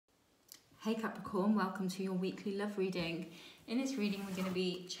Hey Capricorn, welcome to your weekly love reading. In this reading, we're going to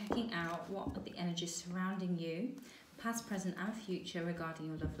be checking out what are the energies surrounding you, past, present and future regarding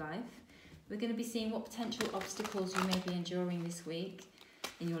your love life. We're going to be seeing what potential obstacles you may be enduring this week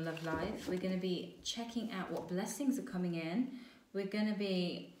in your love life. We're going to be checking out what blessings are coming in. We're going to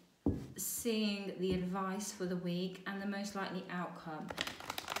be seeing the advice for the week and the most likely outcome.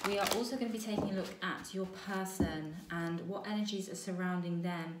 We are also going to be taking a look at your person and what energies are surrounding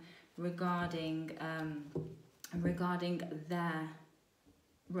them regarding their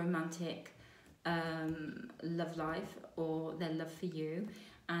romantic love life or their love for you,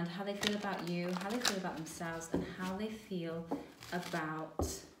 and how they feel about you, how they feel about themselves, and how they feel about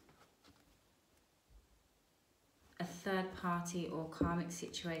a third party or karmic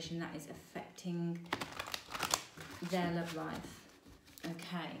situation that is affecting their love life.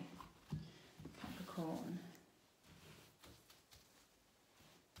 Okay, Capricorn.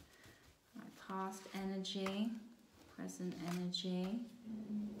 Past energy, present energy,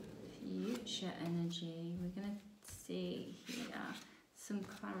 future energy. We're going to see here some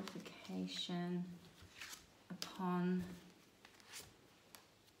clarification upon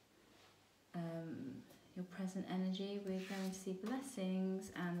your present energy. We're going to see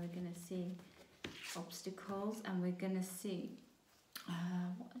blessings, and we're going to see obstacles, and we're going to see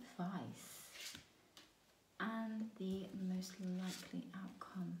what advice and the most likely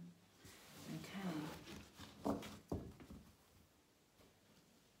outcome. Okay.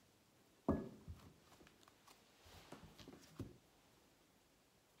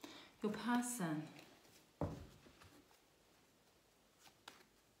 Your person.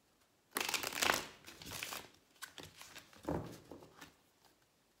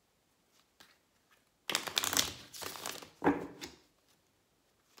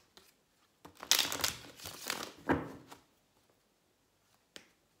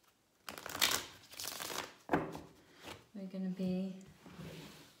 We're going to be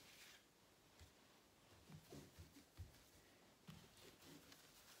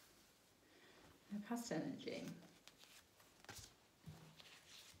past energy,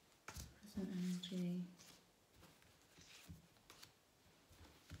 present energy,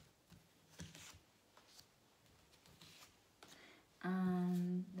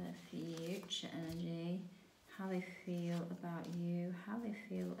 and the future energy, how they feel about you, how they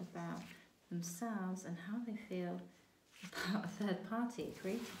feel about themselves, and how they feel about a third party,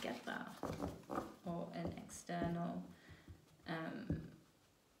 three together, or an external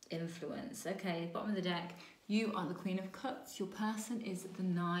influence. Okay, bottom of the deck, you are the Queen of Cups. Your person is the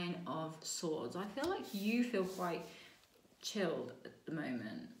Nine of Swords. I feel like you feel quite chilled at the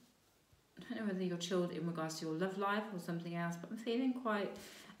moment. I don't know whether you're chilled in regards to your love life or something else, but I'm feeling quite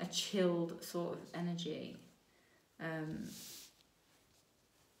a chilled sort of energy.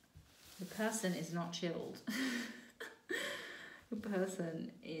 The person is not chilled. Your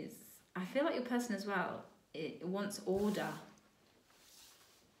person is, I feel like your person as well, it wants order.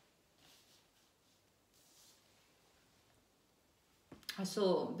 I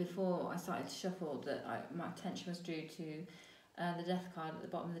saw before I started to shuffle that my attention was due to the death card at the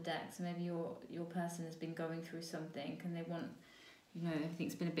bottom of the deck. So maybe your person has been going through something and they want, you know,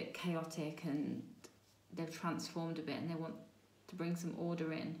 everything's been a bit chaotic and they've transformed a bit and they want to bring some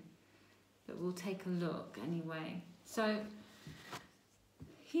order in. But we'll take a look anyway. So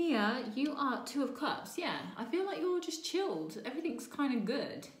here you are, Two of Cups. Yeah, I feel like you're just chilled. Everything's kind of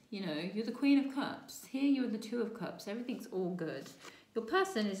good. You know, you're the Queen of Cups. Here you're the Two of Cups. Everything's all good. Your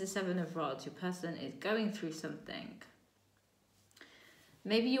person is the Seven of Rods. Your person is going through something.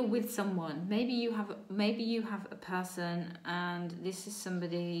 Maybe you're with someone. Maybe you have a person, and this is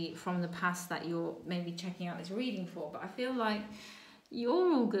somebody from the past that you're maybe checking out this reading for. But I feel like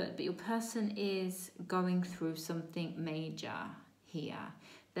you're all good, but your person is going through something major here.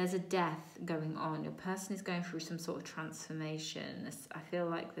 There's a death going on. Your person is going through some sort of transformation. I feel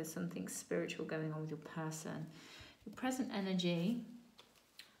like there's something spiritual going on with your person. Your present energy,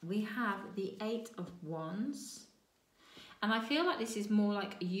 we have the Eight of Wands. And I feel like this is more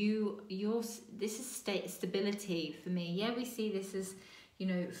like this is stability for me. Yeah, we see this as, you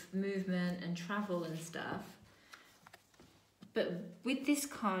know, movement and travel and stuff. But with this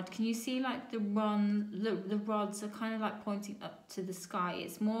card, can you see like the rods are kind of like pointing up to the sky?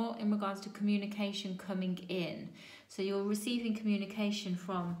 It's more in regards to communication coming in. So you're receiving communication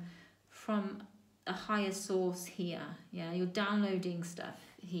from a higher source here. Yeah, you're downloading stuff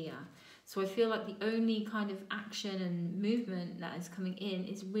here. So I feel like the only kind of action and movement that is coming in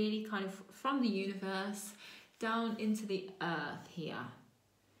is really kind of from the universe down into the earth here.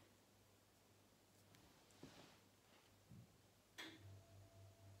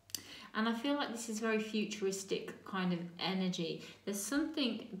 And I feel like this is very futuristic kind of energy. There's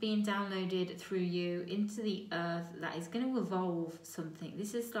something being downloaded through you into the earth that is going to evolve something.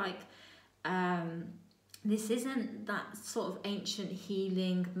 This is like, this isn't that sort of ancient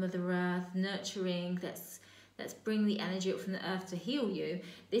healing, Mother Earth, nurturing, let's bring the energy up from the earth to heal you.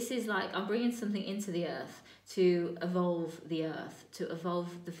 This is like, I'm bringing something into the earth to evolve the earth, to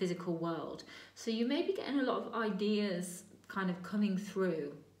evolve the physical world. So you may be getting a lot of ideas kind of coming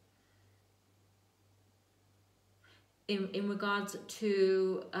through in regards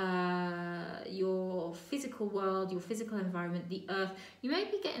to your physical world, your physical environment, the earth. You may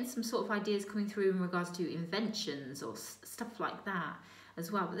be getting some sort of ideas coming through in regards to inventions or stuff like that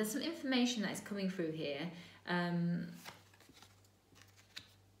as well. But there's some information that is coming through here.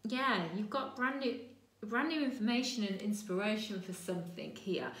 Yeah, you've got brand new information and inspiration for something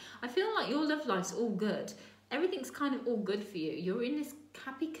here. I feel like your love life's all good. Everything's kind of all good for you. You're in this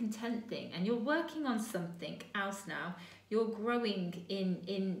happy, content thing, and you're working on something else now. You're growing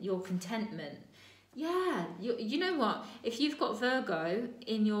in your contentment. Yeah, you know what? If you've got Virgo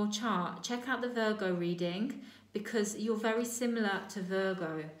in your chart, check out the Virgo reading, because you're very similar to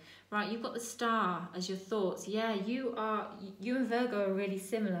Virgo. Right, you've got the star as your thoughts. Yeah, you and Virgo are really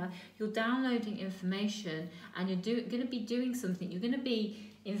similar. You're downloading information, and you're going to be doing something. You're going to be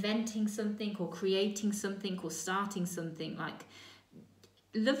inventing something or creating something or starting something. Like,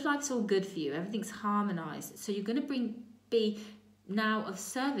 love life's all good for you. Everything's harmonized. So you're going to be now of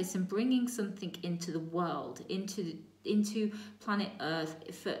service and bringing something into the world, into planet Earth.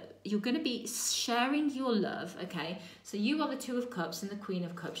 You're going to be sharing your love, okay? So you are the Two of Cups and the Queen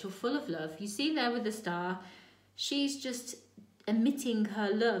of Cups. You're full of love. You see there with the star, she's just emitting her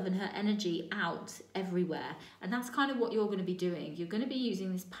love and her energy out everywhere. And that's kind of what you're going to be doing. You're going to be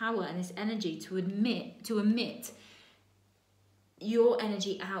using this power and this energy to emit your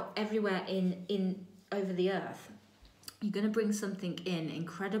energy out everywhere in over the earth. You're going to bring something in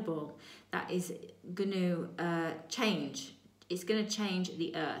incredible that is going to change. It's going to change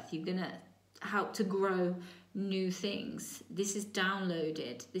the earth. You're going to help to grow new things. This is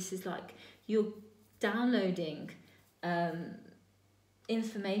downloaded. This is like you're downloading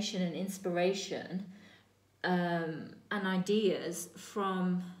information and inspiration and ideas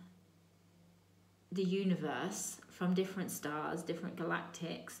from the universe, from different stars, different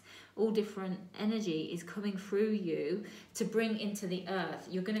galactics. All different energy is coming through you to bring into the earth.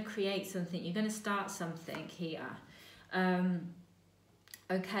 You're going to create something. You're going to start something here.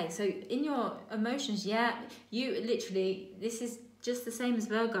 Okay, so in your emotions, yeah, you literally, this is just the same as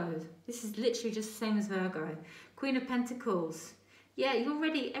Virgo. This is literally just the same as Virgo. Queen of Pentacles. Yeah, you're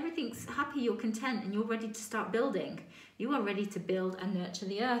ready. Everything's happy. You're content and you're ready to start building. You are ready to build and nurture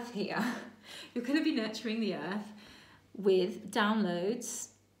the earth here. You're going to be nurturing the earth with downloads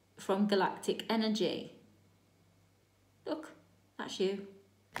from galactic energy. Look, that's you.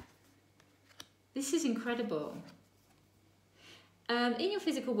 This is incredible. In your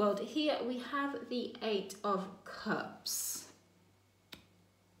physical world, here we have the Eight of Cups.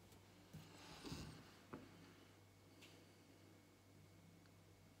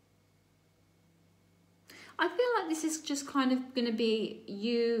 I feel like this is just kind of going to be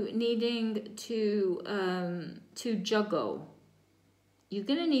you needing to juggle. You're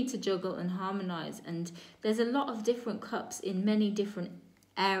going to need to juggle and harmonize, and there's a lot of different cups in many different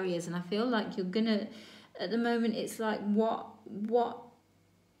areas, and I feel like you're going to, at the moment, it's like what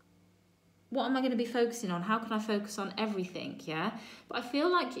am I going to be focusing on? How can I focus on everything? Yeah, but I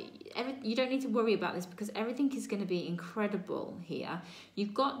feel like you don't need to worry about this, because everything is going to be incredible here.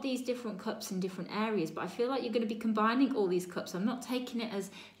 You've got these different cups in different areas, but I feel like you're going to be combining all these cups. I'm not taking it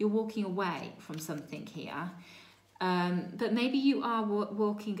as you're walking away from something here. But maybe you are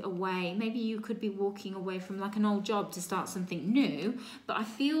walking away. Maybe you could be walking away from like an old job to start something new. But I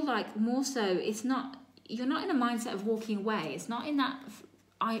feel like more so, you're not in a mindset of walking away. It's not in that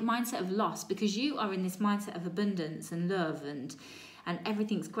mindset of loss, because you are in this mindset of abundance and love and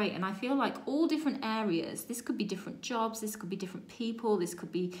everything's great. And I feel like all different areas, this could be different jobs, this could be different people, this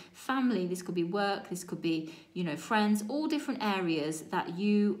could be family, this could be work, this could be, friends, all different areas that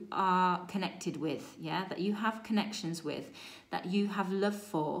you are connected with, yeah, that you have connections with, that you have love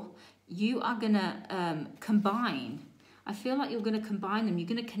for. You are going to combine. I feel like you're going to combine them. You're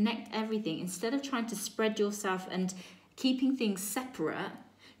going to connect everything. Instead of trying to spread yourself and keeping things separate,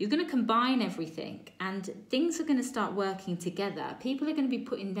 you're going to combine everything, and things are going to start working together. People are going to be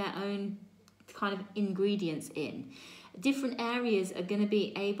putting their own kind of ingredients in. Different areas are going to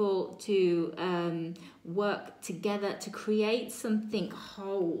be able to work together to create something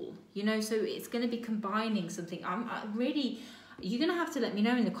whole, so it's going to be combining something. you're going to have to let me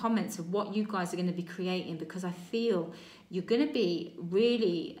know in the comments of what you guys are going to be creating, because I feel you're going to be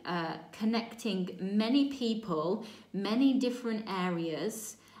really connecting many people, many different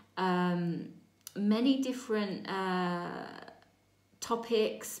areas, many different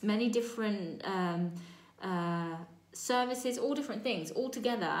topics, many different services, all different things all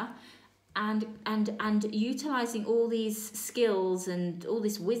together, and utilizing all these skills and all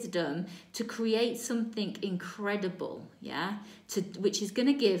this wisdom to create something incredible, yeah, which is going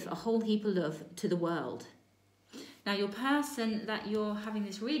to give a whole heap of love to the world. Now, your person that you're having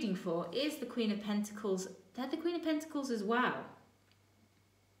this reading for is the Queen of Pentacles. They're the Queen of Pentacles as well.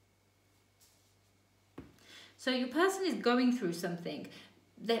 So your person is going through something,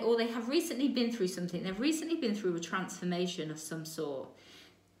 they have recently been through something. They've recently been through a transformation of some sort.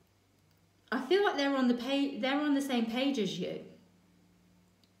 I feel like they're on the same page as you.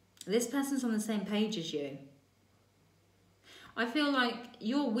 This person's on the same page as you. I feel like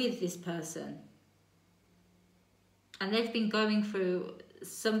you're with this person, and they've been going through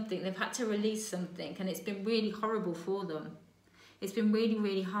something. They've had to release something, and it's been really horrible for them. It's been really,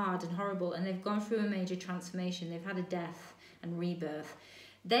 really hard and horrible, and they've gone through a major transformation. They've had a death and rebirth.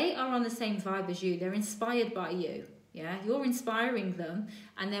 They are on the same vibe as you. They're inspired by you. Yeah, you're inspiring them,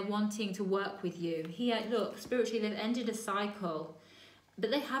 and they're wanting to work with you. Here, look, spiritually, they've ended a cycle,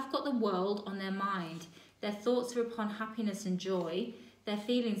 but they have got the world on their mind. Their thoughts are upon happiness and joy. Their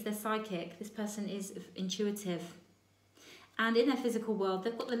feelings, they're psychic. This person is intuitive. And in their physical world,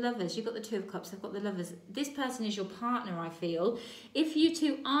 they've got the Lovers. You've got the Two of Cups. They've got the Lovers. This person is your partner, I feel. If you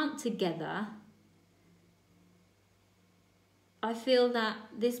two aren't together, I feel that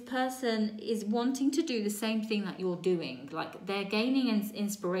this person is wanting to do the same thing that you're doing. Like, they're gaining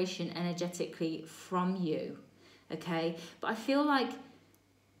inspiration energetically from you, okay? But I feel like,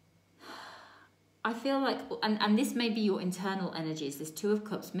 and this may be your internal energies. This Two of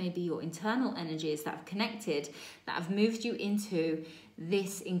Cups may be your internal energies that have connected, that have moved you into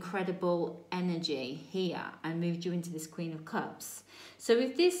this incredible energy here and moved you into this Queen of Cups. So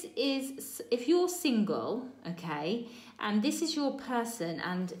if you're single, okay, and this is your person,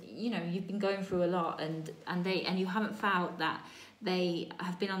 and you know you've been going through a lot, and you haven't felt that they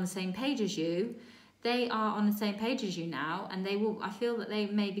have been on the same page as you. They are on the same page as you now, and they will. I feel that they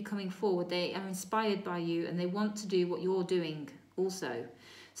may be coming forward. They are inspired by you, and they want to do what you're doing also.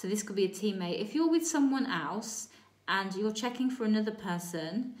 So this could be a teammate. If you're with someone else and you're checking for another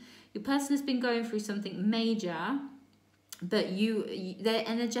person, your person has been going through something major, but they're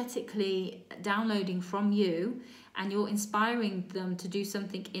energetically downloading from you, and you're inspiring them to do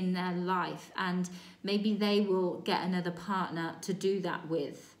something in their life, and maybe they will get another partner to do that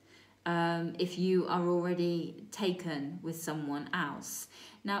with. If you are already taken with someone else.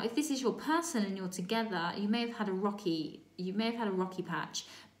 Now, if this is your person and you're together, you may have had a rocky patch,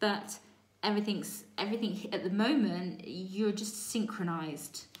 but everything at the moment, you're just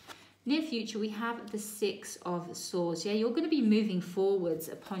synchronized. Near future, we have the Six of Swords. Yeah, you're going to be moving forwards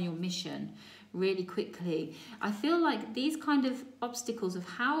upon your mission really quickly. I feel like these kind of obstacles of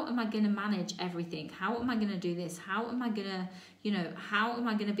how am I going to manage everything? How am I going to do this? How am I going to, how am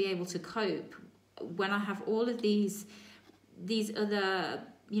I going to be able to cope when I have all of these other,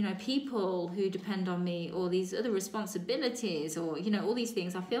 people who depend on me, or these other responsibilities, or, all these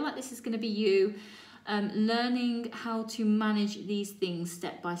things. I feel like this is going to be you learning how to manage these things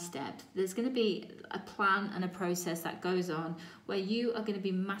step by step. There's going to be a plan and a process that goes on where you are going to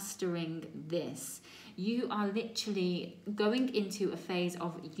be mastering this. You are literally going into a phase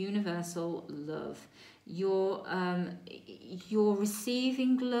of universal love. You're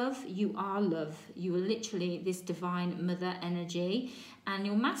receiving love. You are love. You are literally this divine mother energy, and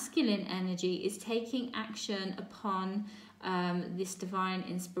your masculine energy is taking action upon this divine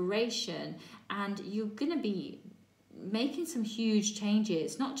inspiration, and you're going to be making some huge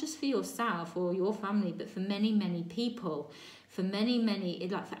changes, not just for yourself or your family, but for many, many people, for many,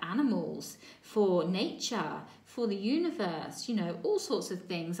 like for animals, for nature, for the universe, all sorts of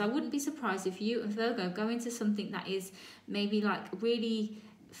things. I wouldn't be surprised if you and Virgo go into something that is maybe like really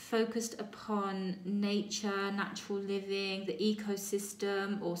focused upon nature, natural living, the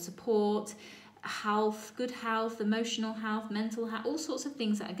ecosystem, or support, health, good health, emotional health, mental health, all sorts of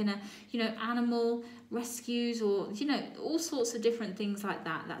things that are gonna, animal rescues, or all sorts of different things like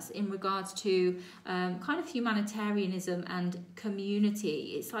that. That's in regards to kind of humanitarianism and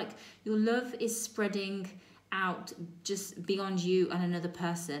community. It's like your love is spreading out just beyond you and another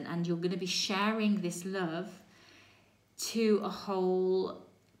person, and you're going to be sharing this love to a whole,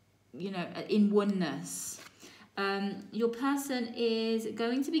 in oneness. Your person is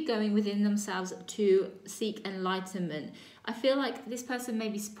going to be going within themselves to seek enlightenment. I feel like this person may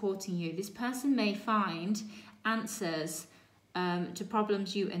be supporting you. This person may find answers to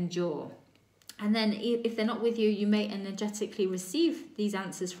problems you endure. And then if they're not with you, you may energetically receive these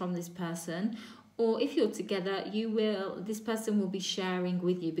answers from this person. Or if you're together, this person will be sharing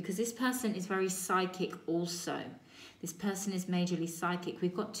with you, because this person is very psychic also. This person is majorly psychic.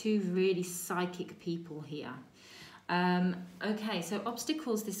 We've got two really psychic people here. Okay, so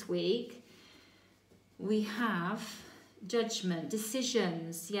obstacles this week. We have judgment,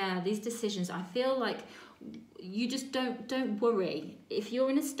 decisions. Yeah, these decisions. I feel like you just don't worry. If you're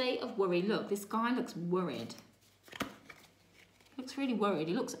in a state of worry, look, this guy looks worried. Looks really worried.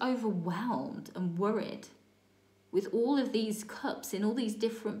 He looks overwhelmed and worried with all of these cups in all these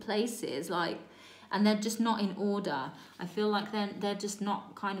different places, like, and they're just not in order. I feel like they're just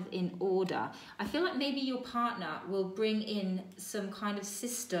not kind of in order. I feel like maybe your partner will bring in some kind of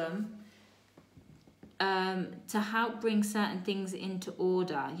system to help bring certain things into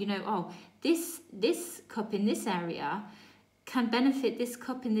order. You know, oh, this cup in this area can benefit this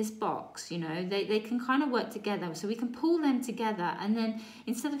cup in this box. You know, they can kind of work together. So we can pull them together, and then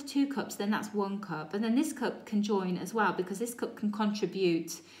instead of 2 cups, then that's 1 cup. And then this cup can join as well, because this cup can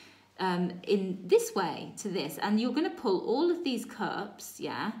contribute in this way to this. And you're going to pull all of these cups,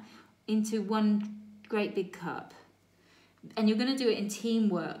 yeah, into one great big cup. And you're going to do it in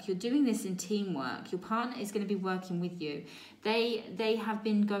teamwork. You're doing this in teamwork. Your partner is going to be working with you. They have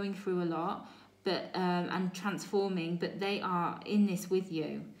been going through a lot, but and transforming, but they are in this with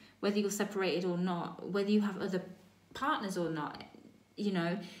you, whether you're separated or not, whether you have other partners or not. You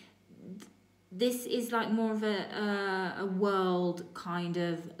know, this is like more of a world kind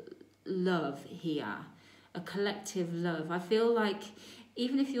of love here, a collective love. I feel like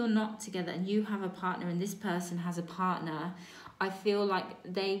even if you're not together and you have a partner and this person has a partner, I feel like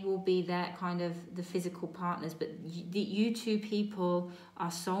they will be their kind of the physical partners, but you two people are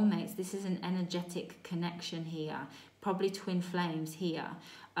soulmates. This is an energetic connection here, probably twin flames here.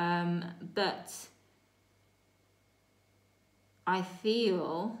 But I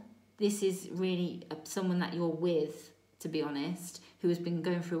feel this is really someone that you're with, to be honest, who has been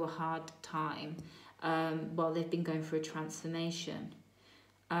going through a hard time while they've been going through a transformation.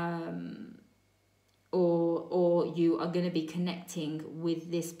 Or you are going to be connecting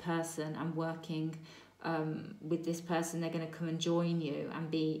with this person and working with this person. They're going to come and join you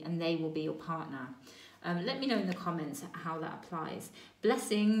and they will be your partner. Let me know in the comments how that applies.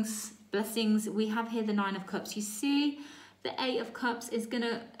 Blessings. We have here the 9 of Cups. You see, the 8 of Cups is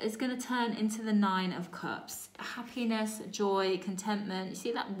gonna turn into the 9 of Cups. Happiness, joy, contentment. You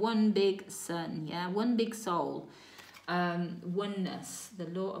see that one big sun, yeah, one big soul. Oneness, the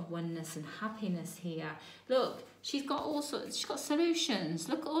law of oneness and happiness here. Look, she's got solutions.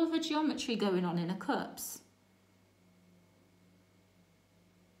 Look at all of her geometry going on in her cups.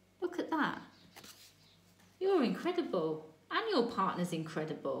 Look at that. You're incredible, and your partner's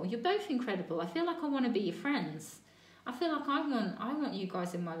incredible. You're both incredible. I feel like I want to be your friends. I feel like I want you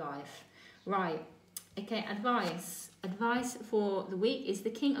guys in my life. Right. Okay, advice for the week is the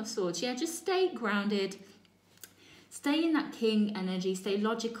King of Swords. Yeah, just stay grounded. Stay in that king energy, stay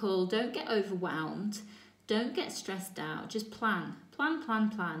logical, don't get overwhelmed, don't get stressed out, just plan.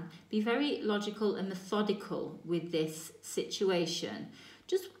 Be very logical and methodical with this situation.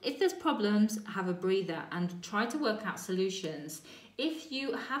 Just, if there's problems, have a breather and try to work out solutions. If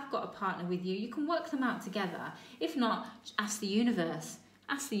you have got a partner with you, you can work them out together. If not, ask the universe.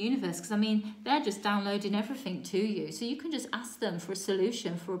 Ask the universe, because I mean, they're just downloading everything to you. So you can just ask them for a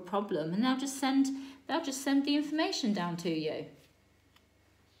solution for a problem, and they'll just send the information down to you.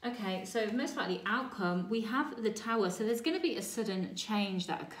 Okay, so most likely outcome, we have the Tower. So there's going to be a sudden change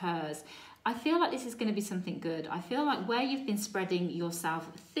that occurs. I feel like this is going to be something good. I feel like where you've been spreading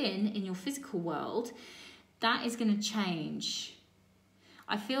yourself thin in your physical world, that is going to change.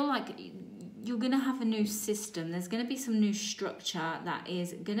 I feel like you're going to have a new system. There's going to be some new structure that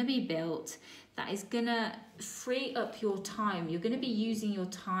is going to be built, that is going to free up your time. You're going to be using your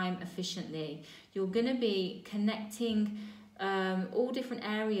time efficiently. You're going to be connecting all different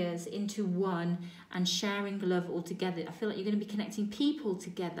areas into one and sharing love all together. I feel like you're going to be connecting people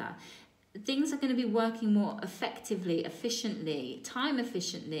together. Things are going to be working more effectively, efficiently, time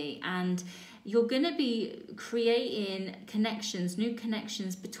efficiently, and you're going to be creating connections, new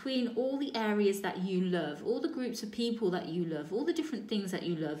connections between all the areas that you love, all the groups of people that you love, all the different things that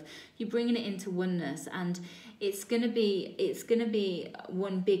you love. You're bringing it into oneness, and it's going to be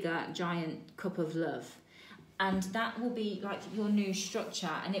one bigger giant cup of love. And that will be like your new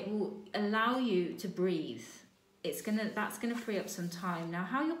structure, and it will allow you to breathe. that's gonna free up some time. Now,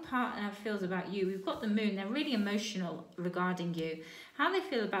 how your partner feels about you, we've got the moon, they're really emotional regarding you. How they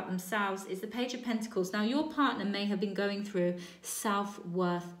feel about themselves is the Page of Pentacles. Now, your partner may have been going through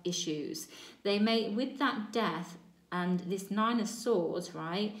self-worth issues. They may, with that death and this Nine of Swords,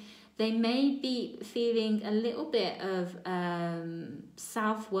 right, they may be feeling a little bit of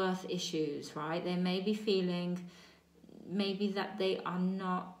self-worth issues, right? They may be feeling maybe that they are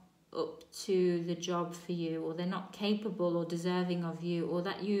not up to the job for you, or they're not capable or deserving of you, or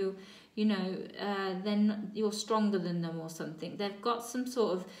that you know, then you're stronger than them or something. They've got some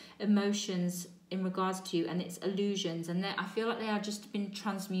sort of emotions in regards to you, and it's illusions, and I feel like they are just been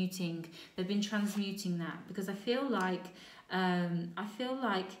transmuting. They've been transmuting that, because I feel like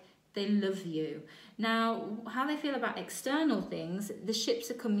they love you. Now, how they feel about external things, the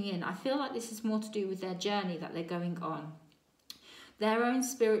ships are coming in. I feel like this is more to do with their journey that they're going on, their own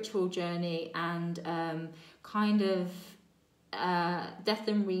spiritual journey, and kind of death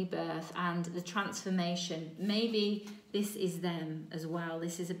and rebirth and the transformation. Maybe this is them as well.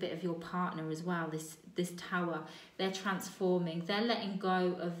 This is a bit of your partner as well. This Tower, they're transforming. They're letting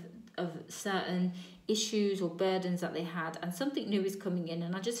go of certain issues or burdens that they had, and something new is coming in.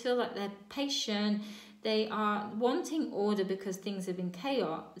 And I just feel like they're patient. They are wanting order because things have been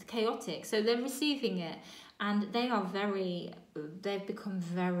chaotic. So they're receiving it, and they've become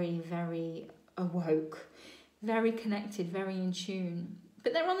very, very awoke, very connected, very in tune.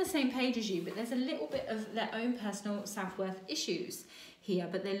 But they're on the same page as you, but there's a little bit of their own personal self-worth issues here,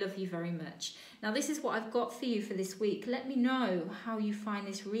 but they love you very much. Now, this is what I've got for you for this week. Let me know how you find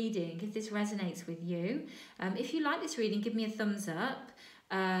this reading, if this resonates with you. If you like this reading, give me a thumbs up,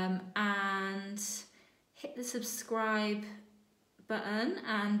 and hit the subscribe button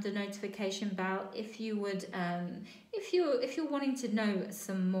and the notification bell if you would, if you're wanting to know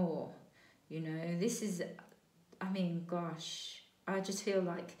some more. You know, this is, I mean, gosh, I feel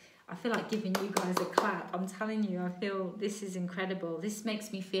like giving you guys a clap. I'm telling you, I feel this is incredible. This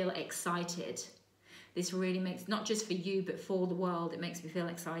makes me feel excited. This really makes, not just for you, but for the world, it makes me feel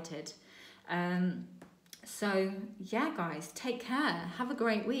excited. So yeah, guys, take care. Have a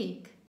great week.